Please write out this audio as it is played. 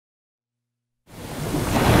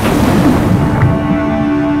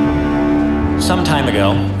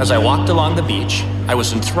ago, as I walked along the beach, I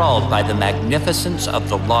was enthralled by the magnificence of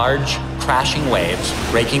the large, crashing waves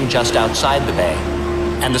breaking just outside the bay,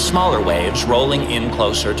 and the smaller waves rolling in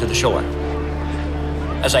closer to the shore.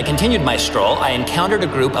 As I continued my stroll, I encountered a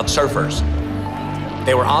group of surfers.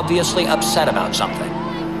 They were obviously upset about something,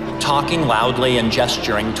 talking loudly and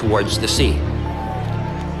gesturing towards the sea.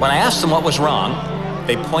 When I asked them what was wrong,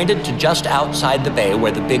 they pointed to just outside the bay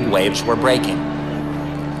where the big waves were breaking.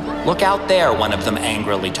 "Look out there," one of them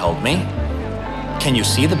angrily told me. "Can you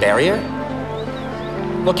see the barrier?"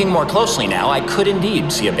 Looking more closely now, I could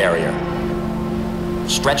indeed see a barrier,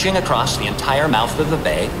 stretching across the entire mouth of the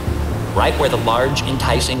bay, right where the large,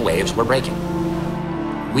 enticing waves were breaking.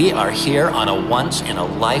 We are here on a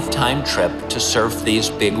once-in-a-lifetime trip to surf these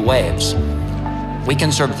big waves. We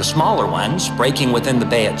can surf the smaller ones, breaking within the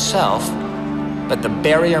bay itself, but the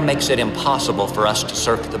barrier makes it impossible for us to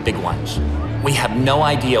surf the big ones. We have no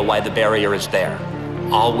idea why the barrier is there.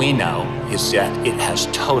 All we know is that it has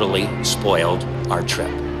totally spoiled our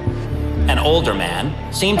trip. An older man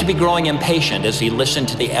seemed to be growing impatient as he listened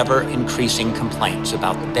to the ever-increasing complaints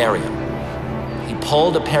about the barrier. He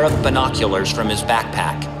pulled a pair of binoculars from his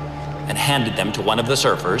backpack and handed them to one of the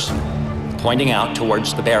surfers, pointing out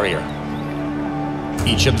towards the barrier.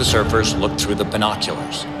 Each of the surfers looked through the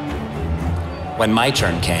binoculars. When my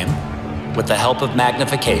turn came, with the help of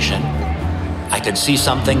magnification, I could see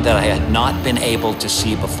something that I had not been able to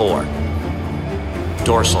see before.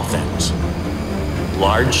 Dorsal fins.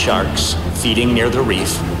 Large sharks feeding near the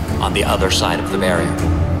reef on the other side of the barrier.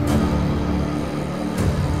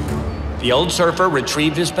 The old surfer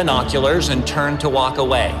retrieved his binoculars and turned to walk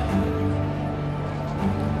away.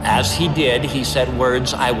 As he did, he said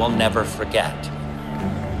words I will never forget.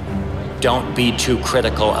 "Don't be too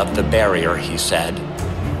critical of the barrier," he said.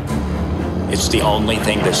 "It's the only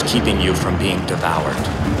thing that's keeping you from being devoured."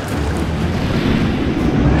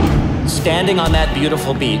 Standing on that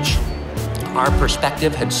beautiful beach, our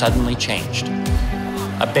perspective had suddenly changed.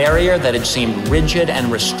 A barrier that had seemed rigid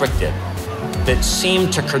and restricted, that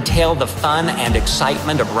seemed to curtail the fun and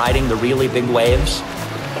excitement of riding the really big waves,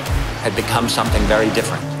 had become something very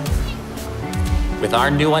different. With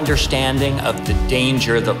our new understanding of the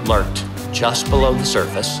danger that lurked just below the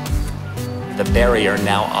surface, the barrier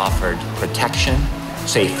now offered protection,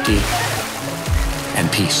 safety,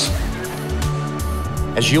 and peace.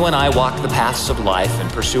 As you and I walk the paths of life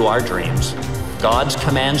and pursue our dreams, God's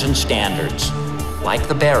commands and standards, like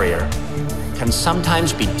the barrier, can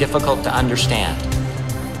sometimes be difficult to understand.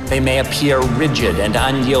 They may appear rigid and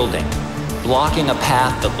unyielding, blocking a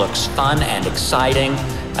path that looks fun and exciting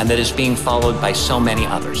and that is being followed by so many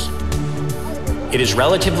others. It is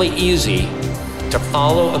relatively easy to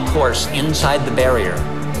follow a course inside the barrier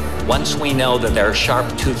once we know that there are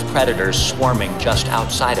sharp-toothed predators swarming just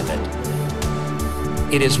outside of it.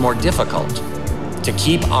 It is more difficult to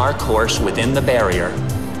keep our course within the barrier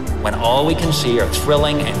when all we can see are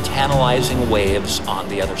thrilling and tantalizing waves on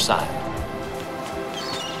the other side.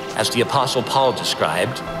 As the Apostle Paul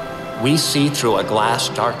described, we see through a glass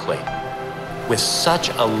darkly, with such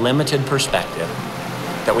a limited perspective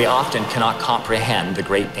that we often cannot comprehend the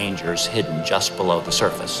great dangers hidden just below the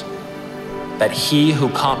surface. But he who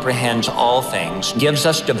comprehends all things gives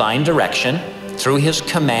us divine direction through his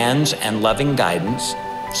commands and loving guidance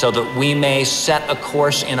so that we may set a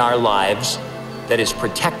course in our lives that is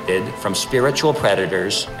protected from spiritual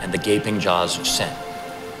predators and the gaping jaws of sin.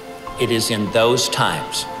 It is in those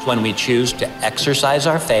times when we choose to exercise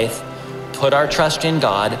our faith, put our trust in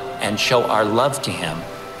God, and show our love to him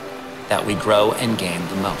that we grow and gain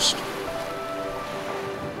the most.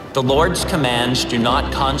 The Lord's commands do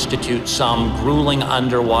not constitute some grueling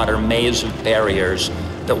underwater maze of barriers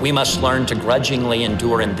that we must learn to grudgingly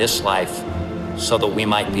endure in this life so that we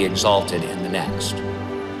might be exalted in the next.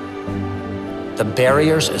 The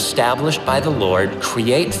barriers established by the Lord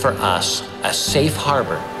create for us a safe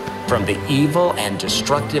harbor from the evil and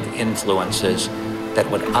destructive influences that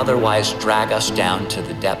would otherwise drag us down to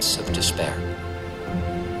the depths of despair.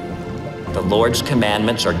 The Lord's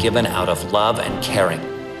commandments are given out of love and caring.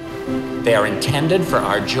 They are intended for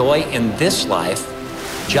our joy in this life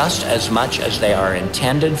just as much as they are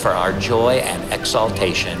intended for our joy and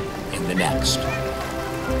exaltation in the next.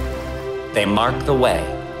 They mark the way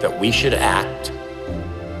that we should act,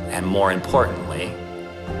 and more importantly,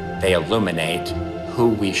 they illuminate who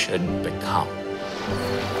we should become.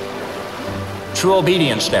 True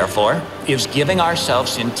obedience, therefore, is giving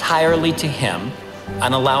ourselves entirely to him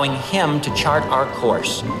and allowing him to chart our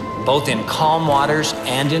course, both in calm waters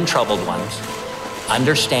and in troubled ones,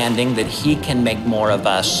 understanding that he can make more of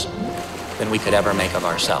us than we could ever make of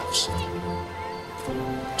ourselves.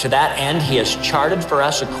 To that end, he has charted for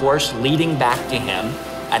us a course leading back to him,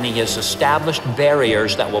 and he has established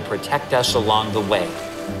barriers that will protect us along the way.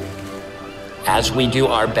 As we do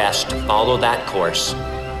our best to follow that course,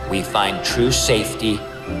 we find true safety,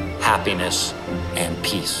 happiness, and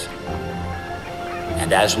peace.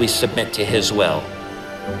 And as we submit to his will,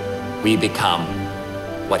 we become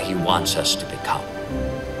what he wants us to become.